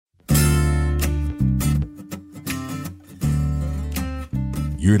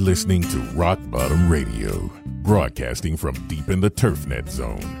You're listening to Rockbottom Radio, broadcasting from deep in the TurfNet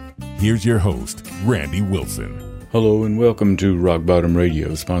zone. Here's your host, Randy Wilson. Hello and welcome to Rockbottom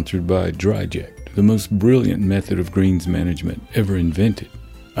Radio, sponsored by DryJect, the most brilliant method of greens management ever invented.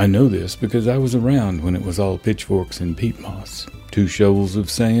 I know this because I was around when it was all pitchforks and peat moss. 2 shovels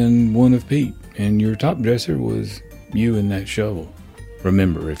of sand, 1 of peat, and your top dresser was you and that shovel.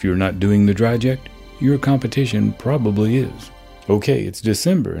 Remember, if you're not doing the DryJect, your competition probably is. Okay, it's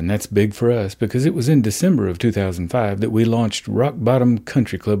December, and that's big for us because it was in December of 2005 that we launched Rockbottom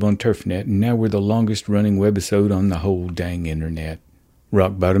Country Club on TurfNet, and now we're the longest-running webisode on the whole dang internet.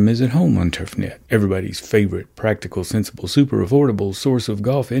 Rockbottom is at home on TurfNet, everybody's favorite, practical, sensible, super affordable source of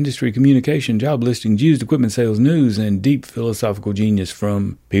golf industry communication, job listings, used equipment sales, news, and deep philosophical genius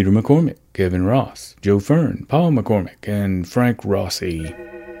from Peter McCormick, Kevin Ross, Joe Fern, Paul McCormick, and Frank Rossi.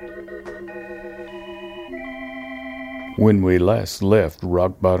 When we last left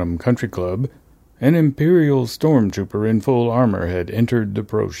Rockbottom Country Club, an Imperial stormtrooper in full armor had entered the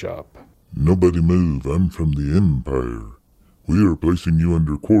pro shop. Nobody move, I'm from the Empire. We are placing you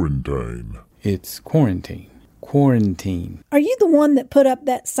under quarantine. It's quarantine. Quarantine. Are you the one that put up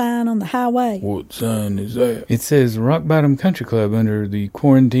that sign on the highway? What sign is that? It says Rockbottom Country Club under the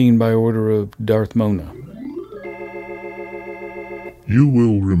quarantine by order of Darth Mona. You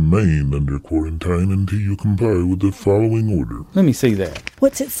will remain under quarantine until you comply with the following order. Let me see that.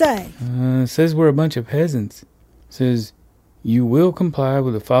 What's it say? It says we're a bunch of peasants. It says, you will comply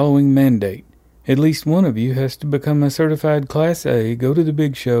with the following mandate. At least one of you has to become a certified Class A, go to the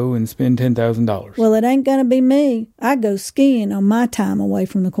big show, and spend $10,000. Well, it ain't gonna be me. I go skiing on my time away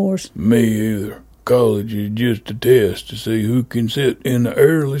from the course. Me either. College is just a test to see who can sit in the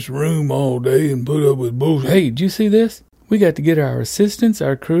airless room all day and put up with bullshit. Hey, did you see this? We got to get our assistants,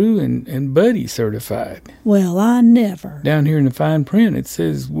 our crew, and buddy certified. Well, I never. Down here in the fine print, it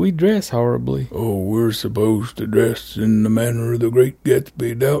says we dress horribly. Oh, we're supposed to dress in the manner of the great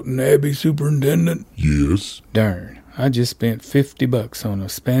Gatsby Downton Abbey superintendent? Yes. Darn, I just spent $50 on a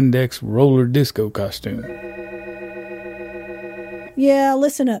spandex roller disco costume. Yeah,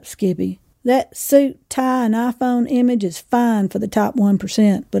 listen up, Skippy. That suit, tie, and iPhone image is fine for the top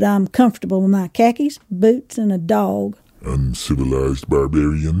 1%, but I'm comfortable with my khakis, boots, and a dog. Uncivilized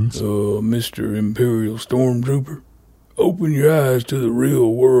barbarians. Mr. Imperial Stormtrooper, open your eyes to the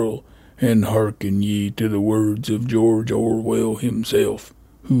real world, and hearken ye to the words of George Orwell himself,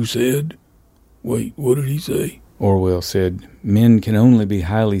 who said... Wait, what did he say? Orwell said, men can only be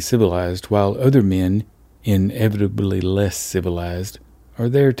highly civilized, while other men, inevitably less civilized, are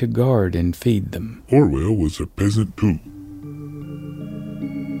there to guard and feed them. Orwell was a peasant too.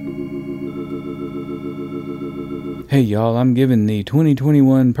 Hey y'all, I'm giving the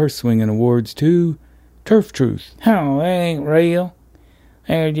 2021 Purse Swinging Awards to Turf Truth. Oh, they ain't real.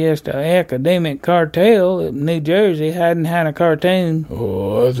 They're just an academic cartel that New Jersey hadn't had a cartoon.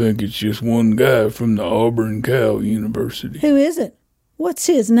 Oh, I think it's just one guy from the Auburn Cow University. Who is it? What's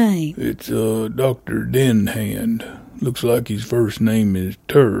his name? It's Dr. Denhand. Looks like his first name is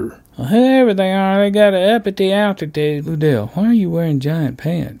Tur. Well, whoever they are, they got an uppity altitude. Odell, why are you wearing giant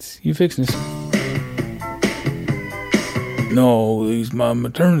pants? You fixing to... No, these my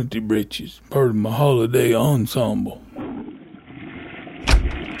maternity breeches, part of my holiday ensemble.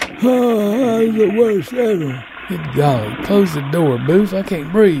 Oh, the worst ever. Good golly, close the door, Booth. I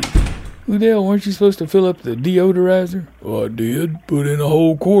can't breathe. Odell, weren't you supposed to fill up the deodorizer? Oh, I did. Put in a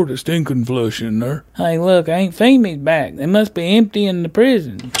whole quart of stinking flush in there. Hey, look, Aunt Feemy's back. They must be emptying the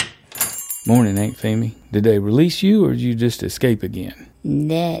prison. Morning, Aunt Feemy. Did they release you, or did you just escape again?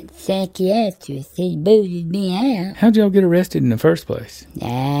 That psychiatrist, he booted me out. How'd y'all get arrested in the first place?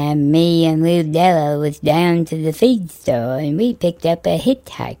 Me and Lou Della was down to the feed store and we picked up a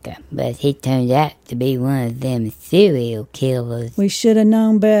hitchhiker, but he turned out to be one of them serial killers. We should have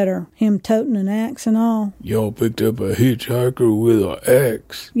known better, him toting an axe and all. Y'all picked up a hitchhiker with an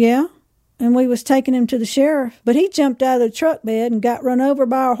axe? Yeah, and we was taking him to the sheriff, but he jumped out of the truck bed and got run over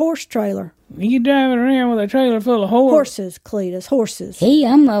by a horse trailer. You driving around with a trailer full of horses, Cletus, horses. He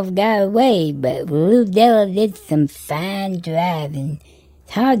almost got away, but Lou Della did some fine driving.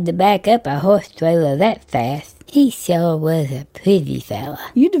 It's hard to back up a horse trailer that fast. He sure was a pretty fella.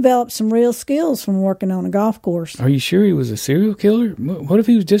 You developed some real skills from working on a golf course. Are you sure he was a serial killer? What if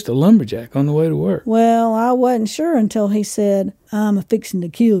he was just a lumberjack on the way to work? Well, I wasn't sure until he said, I'm a-fixin' to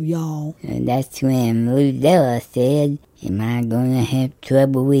kill y'all. And that's when Lou Della said, am I gonna have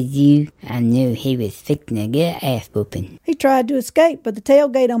trouble with you? I knew he was fixing to get ass whooping. He tried to escape, but the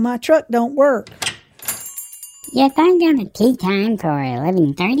tailgate on my truck don't work. Yes, I got a tea time for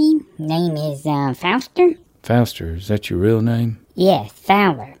 11:30. Name is Fauster. Fauster, is that your real name? Yes,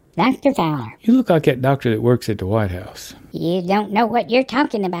 Fowler. Dr. Fowler. You look like that doctor that works at the White House. You don't know what you're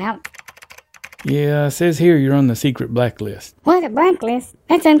talking about. Yeah, it says here you're on the secret blacklist. What, a blacklist?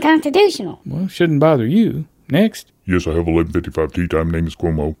 That's unconstitutional. Well, shouldn't bother you. Next. Yes, I have 11:55 tea time. Name is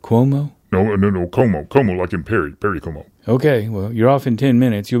Cuomo. Cuomo? No, Como. Como, like in Perry Como. Okay, well, you're off in 10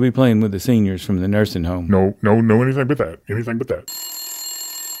 minutes. You'll be playing with the seniors from the nursing home. No, anything but that. Anything but that.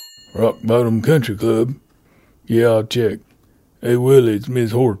 Rockbottom Country Club? Yeah, I'll check. Hey, Willie, it's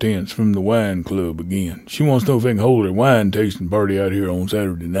Miss Hortense from the wine club again. She wants to know if they can hold a wine tasting party out here on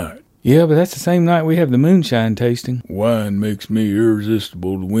Saturday night. Yeah, but that's the same night we have the moonshine tasting. Wine makes me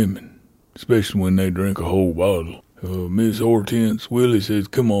irresistible to women, especially when they drink a whole bottle. Miss Hortense, Willie says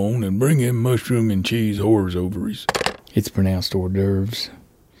come on and bring him mushroom and cheese hors ovaries. It's pronounced hors d'oeuvres.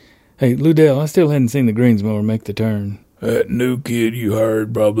 Hey, Ludell, I still hadn't seen the greensmower make the turn. That new kid you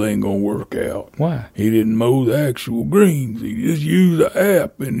hired probably ain't gonna work out. Why? He didn't mow the actual greens. He just used the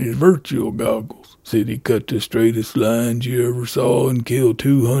app and his virtual goggles. Said he cut the straightest lines you ever saw and killed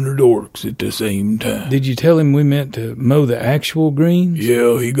 200 orcs at the same time. Did you tell him we meant to mow the actual greens?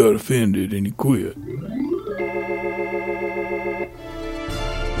 Yeah, he got offended and he quit.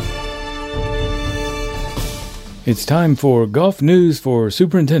 It's time for golf news for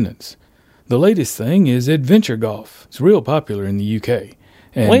superintendents. The latest thing is adventure golf. It's real popular in the UK.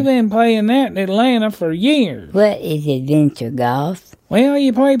 And We've been playing that in Atlanta for years. What is adventure golf? Well,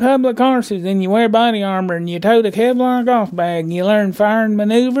 you play public courses and you wear body armor and you tote a Kevlar golf bag and you learn fire and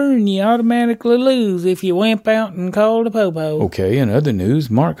maneuver and you automatically lose if you wimp out and call the popo. Okay, in other news,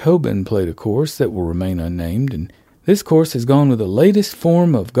 Mark Hoban played a course that will remain unnamed, and this course has gone with the latest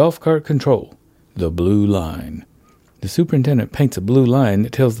form of golf cart control, the blue line. The superintendent paints a blue line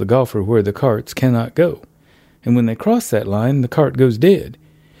that tells the golfer where the carts cannot go. And when they cross that line, the cart goes dead,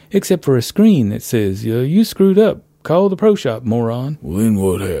 except for a screen that says, you screwed up. Call the pro shop, moron. Well, then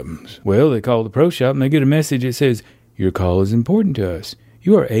what happens? Well, they call the pro shop and they get a message that says, your call is important to us.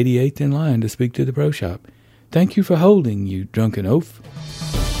 You are 88th in line to speak to the pro shop. Thank you for holding, you drunken oaf.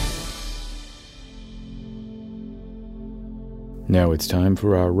 Now it's time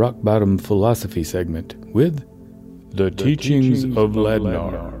for our Rockbottom Philosophy segment with The Teachings of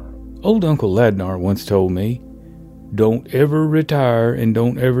Ladnar. Old Uncle Ladnar once told me, don't ever retire and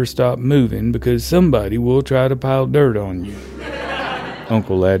don't ever stop moving because somebody will try to pile dirt on you.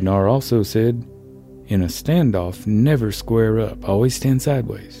 Uncle Ladnar also said, in a standoff, never square up. Always stand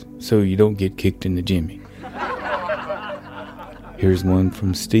sideways so you don't get kicked in the jimmy. Here's one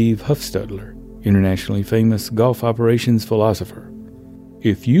from Steve Huffstudler, internationally famous golf operations philosopher.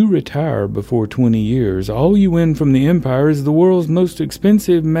 If you retire before 20 years, all you win from the empire is the world's most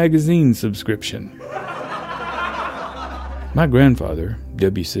expensive magazine subscription. My grandfather,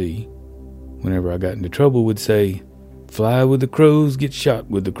 W.C., whenever I got into trouble, would say, fly with the crows, get shot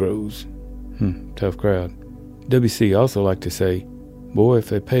with the crows. Tough crowd. W.C. also liked to say, boy, if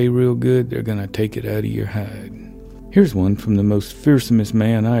they pay real good, they're going to take it out of your hide. Here's one from the most fearsomest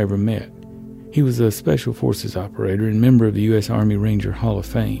man I ever met. He was a Special Forces operator and member of the U.S. Army Ranger Hall of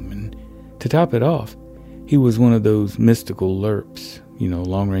Fame. And to top it off, he was one of those mystical LRPs,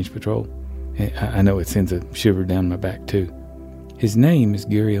 long-range patrol. I know it sends a shiver down my back, too. His name is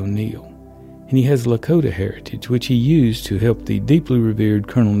Gary O'Neill, and he has Lakota heritage, which he used to help the deeply revered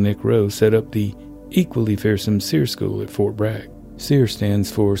Colonel Nick Rowe set up the equally fearsome SEER School at Fort Bragg. SEER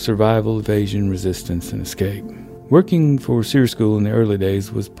stands for Survival, Evasion, Resistance, and Escape. Working for SEER School in the early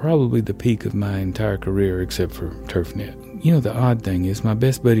days was probably the peak of my entire career, except for TurfNet. The odd thing is, my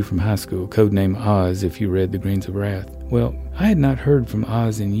best buddy from high school, codenamed Oz if you read The Greens of Wrath, well, I had not heard from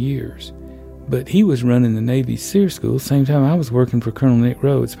Oz in years. But he was running the Navy's SEER School same time I was working for Colonel Nick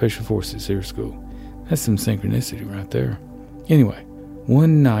Rowe at Special Forces SEER School. That's some synchronicity right there. Anyway,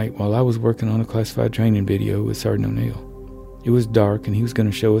 one night while I was working on a classified training video with Sergeant O'Neill, it was dark and he was going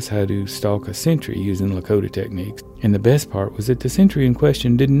to show us how to stalk a sentry using Lakota techniques. And the best part was that the sentry in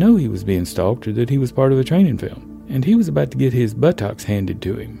question didn't know he was being stalked or that he was part of a training film. And he was about to get his buttocks handed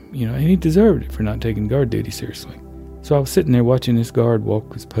to him, and he deserved it for not taking guard duty seriously. So I was sitting there watching this guard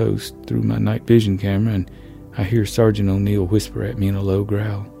walk his post through my night vision camera, and I hear Sergeant O'Neill whisper at me in a low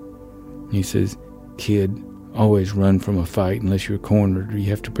growl. He says, kid, always run from a fight unless you're cornered or you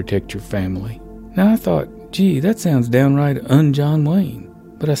have to protect your family. Now I thought, gee, that sounds downright un-John Wayne.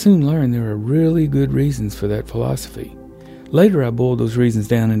 But I soon learned there are really good reasons for that philosophy. Later I boiled those reasons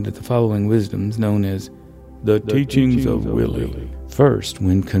down into the following wisdoms known as the teachings of Willie. First,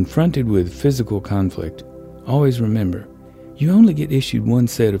 when confronted with physical conflict, always remember, you only get issued one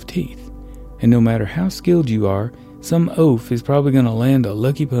set of teeth, and no matter how skilled you are, some oaf is probably going to land a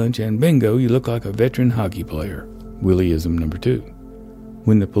lucky punch and bingo, you look like a veteran hockey player. Willieism number 2.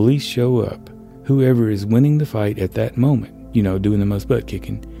 When the police show up, whoever is winning the fight at that moment, doing the most butt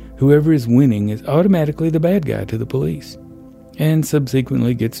kicking, whoever is winning is automatically the bad guy to the police, and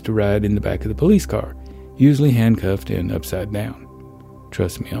subsequently gets to ride in the back of the police car, usually handcuffed and upside down.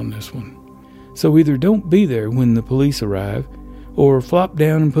 Trust me on this one. So either don't be there when the police arrive, or flop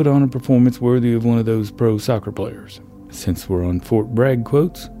down and put on a performance worthy of one of those pro soccer players. Since we're on Fort Bragg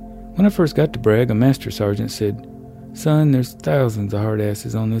quotes, when I first got to Bragg, a master sergeant said, "Son, there's thousands of hard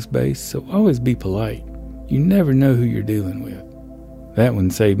asses on this base, so always be polite. You never know who you're dealing with." That one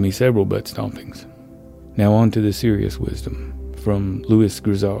saved me several butt stompings. Now on to the serious wisdom from Louis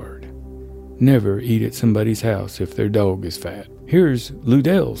Grizzard. Never eat at somebody's house if their dog is fat. Here's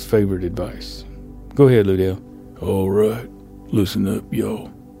Ludell's favorite advice. Go ahead, Ludell. All right, listen up, y'all.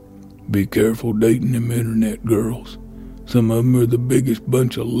 Be careful dating them internet girls. Some of them are the biggest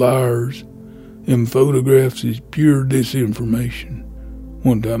bunch of liars. Them photographs is pure disinformation.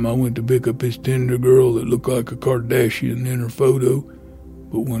 One time I went to pick up this Tinder girl that looked like a Kardashian in her photo,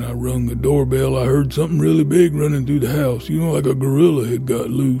 but when I rung the doorbell, I heard something really big running through the house, like a gorilla had got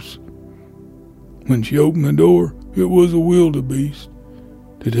loose. When she opened the door, it was a wildebeest.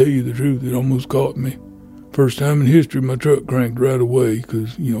 To tell you the truth, it almost caught me. First time in history my truck cranked right away,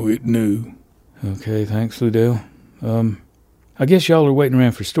 because, it knew. Okay, thanks, Ludell. I guess y'all are waiting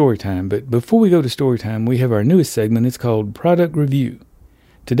around for Storytime, but before we go to Storytime, we have our newest segment. It's called Product Review.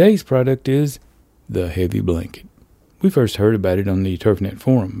 Today's product is the Heavy Blanket. We first heard about it on the TurfNet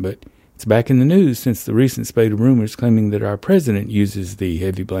forum, but it's back in the news since the recent spate of rumors claiming that our president uses the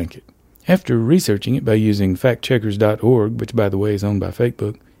Heavy Blanket. After researching it by using factcheckers.org, which by the way is owned by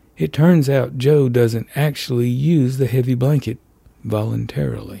Facebook, it turns out Joe doesn't actually use the Heavy Blanket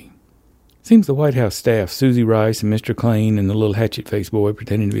voluntarily. Seems the White House staff, Susie Rice and Mr. Klain and the little hatchet-faced boy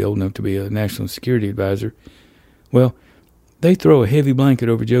pretending to be old enough to be a national security advisor, well, they throw a heavy blanket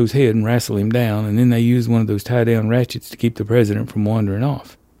over Joe's head and wrestle him down, and then they use one of those tie-down ratchets to keep the president from wandering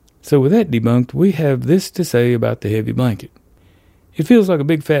off. So with that debunked, we have this to say about the heavy blanket. It feels like a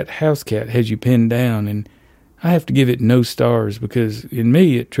big fat house cat has you pinned down, and I have to give it no stars because in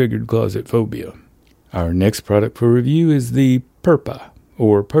me it triggered closet phobia. Our next product for review is the PERPA,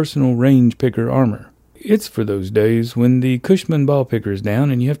 or Personal Range Picker Armor. It's for those days when the Cushman ball picker is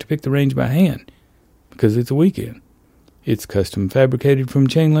down and you have to pick the range by hand, because it's a weekend. It's custom fabricated from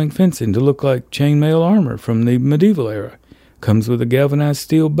chain-link fencing to look like chainmail armor from the medieval era. Comes with a galvanized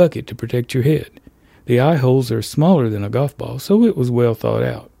steel bucket to protect your head. The eye holes are smaller than a golf ball, so it was well thought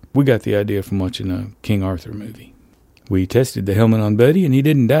out. We got the idea from watching a King Arthur movie. We tested the helmet on Buddy, and he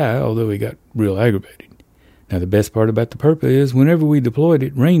didn't die, although he got real aggravated. Now, the best part about the PERPA is whenever we deployed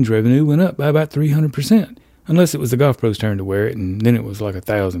it, range revenue went up by about 300%, unless it was the golf pro's turn to wear it, and then it was like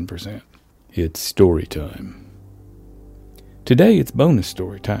 1,000%. It's story time. Today, it's bonus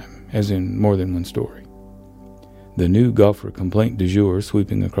story time, as in more than one story. The new golfer complaint du jour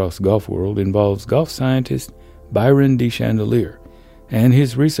sweeping across the golf world involves golf scientist Byron de Chandelier and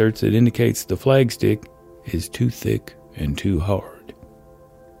his research that indicates the flagstick is too thick and too hard.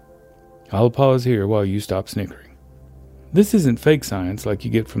 I'll pause here while you stop snickering. This isn't fake science like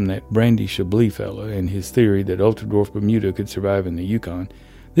you get from that Brandy Chablis fella and his theory that ultra-dwarf Bermuda could survive in the Yukon.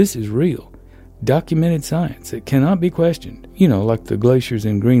 This is real, documented science that cannot be questioned. Like the glaciers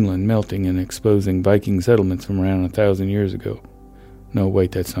in Greenland melting and exposing Viking settlements from around 1,000 years ago. No,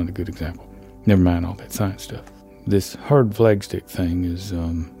 wait, that's not a good example. Never mind all that science stuff. This hard flagstick thing is,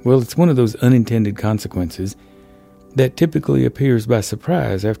 it's one of those unintended consequences that typically appears by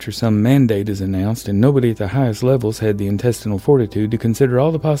surprise after some mandate is announced and nobody at the highest levels had the intestinal fortitude to consider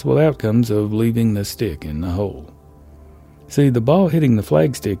all the possible outcomes of leaving the stick in the hole. See, the ball hitting the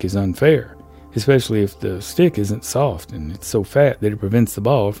flagstick is unfair, especially if the stick isn't soft and it's so fat that it prevents the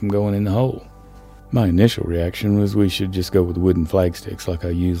ball from going in the hole. My initial reaction was we should just go with wooden flagsticks like I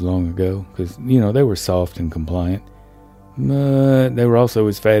used long ago, because, they were soft and compliant. But they were also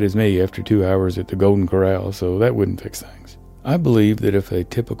as fat as me after 2 hours at the Golden Corral, so that wouldn't fix things. I believe that if a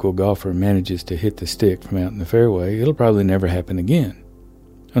typical golfer manages to hit the stick from out in the fairway, it'll probably never happen again.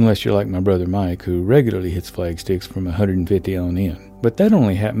 Unless you're like my brother Mike, who regularly hits flagsticks from 150 on in. But that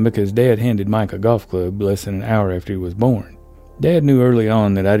only happened because Dad handed Mike a golf club less than an hour after he was born. Dad knew early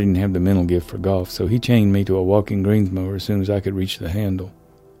on that I didn't have the mental gift for golf, so he chained me to a walking greens mower as soon as I could reach the handle.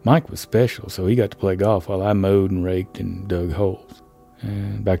 Mike was special, so he got to play golf while I mowed and raked and dug holes.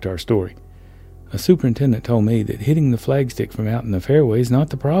 And back to our story. A superintendent told me that hitting the flagstick from out in the fairway is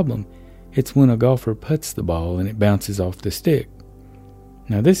not the problem. It's when a golfer putts the ball and it bounces off the stick.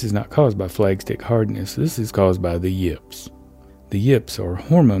 Now, this is not caused by flagstick hardness. This is caused by the yips. The yips are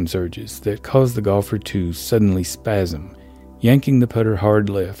hormone surges that cause the golfer to suddenly spasm, yanking the putter hard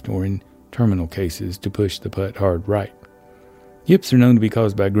left, or in terminal cases, to push the putt hard right. Yips are known to be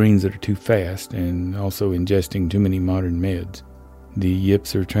caused by greens that are too fast and also ingesting too many modern meds. The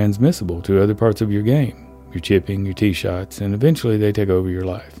yips are transmissible to other parts of your game, your chipping, your tee shots, and eventually they take over your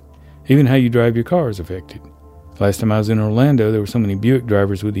life. Even how you drive your car is affected. Last time I was in Orlando, there were so many Buick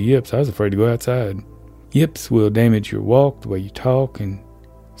drivers with the yips, I was afraid to go outside. Yips will damage your walk, the way you talk, and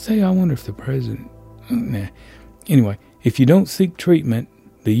say, I wonder if the president... Nah. Anyway, if you don't seek treatment,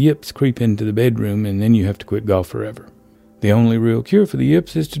 the yips creep into the bedroom and then you have to quit golf forever. The only real cure for the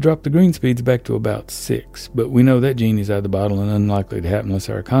yips is to drop the green speeds back to about 6, but we know that genie's out of the bottle and unlikely to happen unless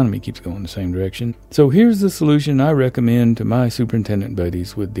our economy keeps going the same direction. So here's the solution I recommend to my superintendent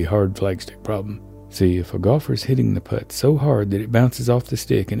buddies with the hard flagstick problem. See, if a golfer's hitting the putt so hard that it bounces off the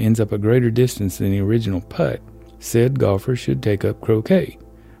stick and ends up a greater distance than the original putt, said golfer should take up croquet,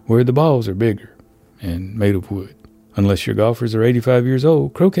 where the balls are bigger and made of wood. Unless your golfers are 85 years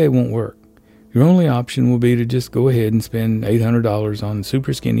old, croquet won't work. Your only option will be to just go ahead and spend $800 on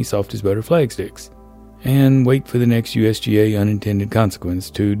super skinny, soft as butter flagsticks and wait for the next USGA unintended consequence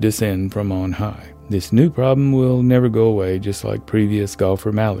to descend from on high. This new problem will never go away, just like previous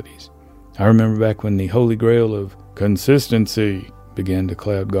golfer maladies. I remember back when the holy grail of consistency began to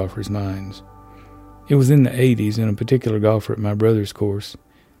cloud golfers' minds. It was in the 80s, and a particular golfer at my brother's course,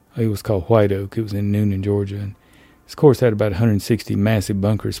 it was called White Oak, it was in Noonan, Georgia, and this course had about 160 massive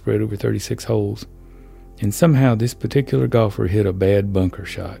bunkers spread over 36 holes, and somehow this particular golfer hit a bad bunker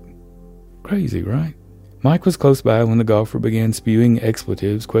shot. Crazy, right? Mike was close by when the golfer began spewing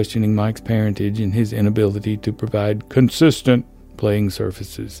expletives, questioning Mike's parentage and his inability to provide consistent playing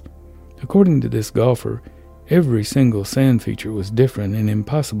surfaces. According to this golfer, every single sand feature was different and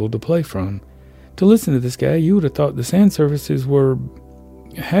impossible to play from. To listen to this guy, you would have thought the sand surfaces were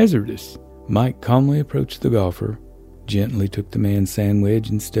hazardous. Mike calmly approached the golfer, gently took the man's sand wedge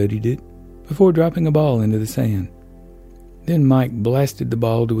and studied it before dropping a ball into the sand. Then Mike blasted the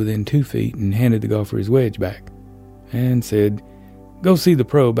ball to within 2 feet and handed the golfer his wedge back and said, "Go see the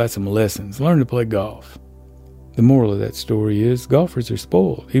pro about some lessons. Learn to play golf." The moral of that story is golfers are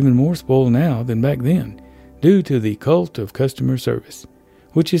spoiled, even more spoiled now than back then, due to the cult of customer service,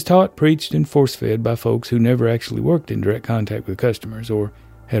 which is taught, preached, and force-fed by folks who never actually worked in direct contact with customers or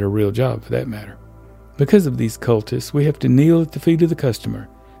had a real job for that matter. Because of these cultists, we have to kneel at the feet of the customer,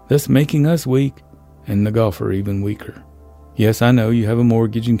 thus making us weak and the golfer even weaker. Yes, I know you have a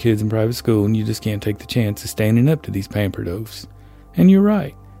mortgage and kids in private school and you just can't take the chance of standing up to these pampered oafs. And you're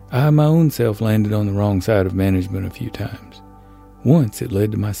right. I my own self landed on the wrong side of management a few times. Once it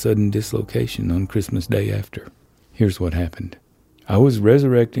led to my sudden dislocation on Christmas Day after. Here's what happened. I was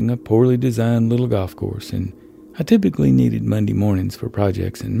resurrecting a poorly designed little golf course, and I typically needed Monday mornings for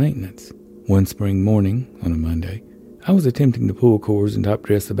projects and maintenance. One spring morning, on a Monday, I was attempting to pull cores and top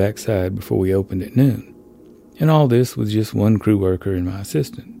dress the backside before we opened at noon. And all this with just one crew worker and my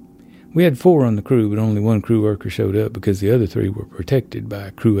assistant. We had 4 on the crew, but only one crew worker showed up because the other 3 were protected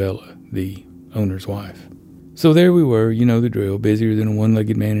by Cruella, the owner's wife. So there we were, you know the drill, busier than a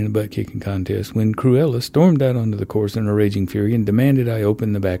one-legged man in a butt-kicking contest, when Cruella stormed out onto the course in a raging fury and demanded I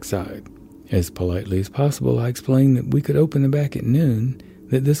open the backside. As politely as possible, I explained that we could open the back at noon,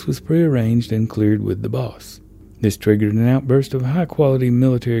 that this was prearranged and cleared with the boss. This triggered an outburst of high-quality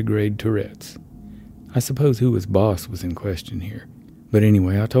military-grade Tourette's. I suppose who was boss was in question here. But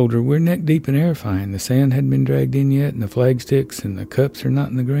anyway, I told her we're neck-deep in air fine. The sand hadn't been dragged in yet, and the flagsticks and the cups are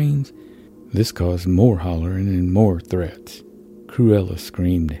not in the greens. This caused more hollering and more threats. Cruella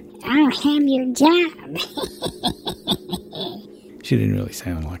screamed, "I'll have your job." She didn't really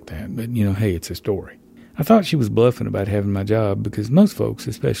sound like that, but, hey, it's a story. I thought she was bluffing about having my job because most folks,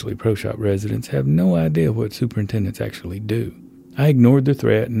 especially pro shop residents, have no idea what superintendents actually do. I ignored the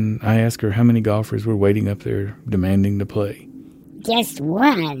threat, and I asked her how many golfers were waiting up there demanding to play. "Just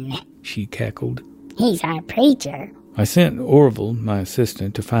one," she cackled. "He's our preacher." I sent Orville, my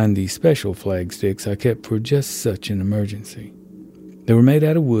assistant, to find the special flagsticks I kept for just such an emergency. They were made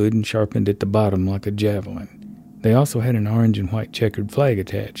out of wood and sharpened at the bottom like a javelin. They also had an orange and white checkered flag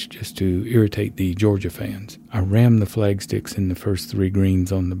attached, just to irritate the Georgia fans. I rammed the flagsticks in the first 3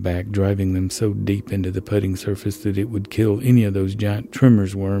 greens on the back, driving them so deep into the putting surface that it would kill any of those giant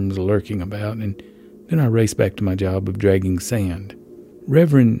trimmers worms lurking about, and then I raced back to my job of dragging sand.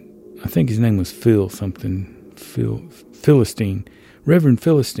 Reverend, I think his name was Philistine. Reverend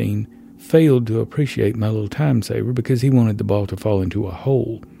Philistine failed to appreciate my little time saver because he wanted the ball to fall into a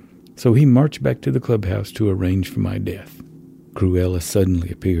hole. So he marched back to the clubhouse to arrange for my death. Cruella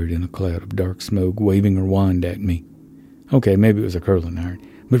suddenly appeared in a cloud of dark smoke, waving her wand at me. Okay, maybe it was a curling iron.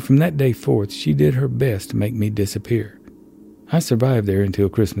 But from that day forth, she did her best to make me disappear. I survived there until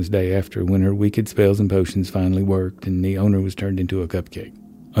Christmas Day after, when her wicked spells and potions finally worked and the owner was turned into a cupcake.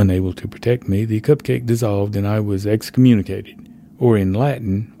 Unable to protect me, the cupcake dissolved and I was excommunicated, or in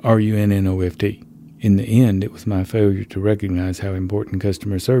Latin, RUNNOFT. In the end, it was my failure to recognize how important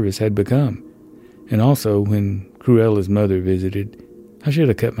customer service had become. And also, when Cruella's mother visited, I should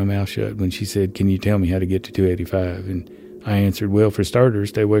have cut my mouth shut when she said, "Can you tell me how to get to 285? And I answered, "Well, for starters,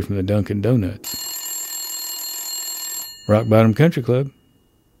 stay away from the Dunkin' Donuts." Rockbottom Country Club.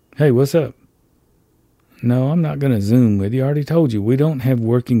 Hey, what's up? No, I'm not going to Zoom with you. I already told you, we don't have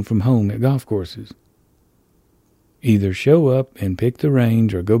working from home at golf courses. Either show up and pick the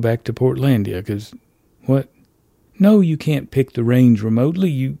range or go back to Portlandia, because... What? No, you can't pick the range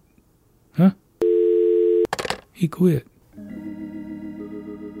remotely, Huh? He quit.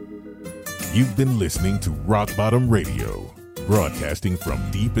 You've been listening to Rockbottom Radio, broadcasting from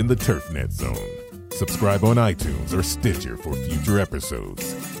deep in the TurfNet zone. Subscribe on iTunes or Stitcher for future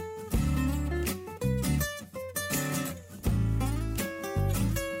episodes.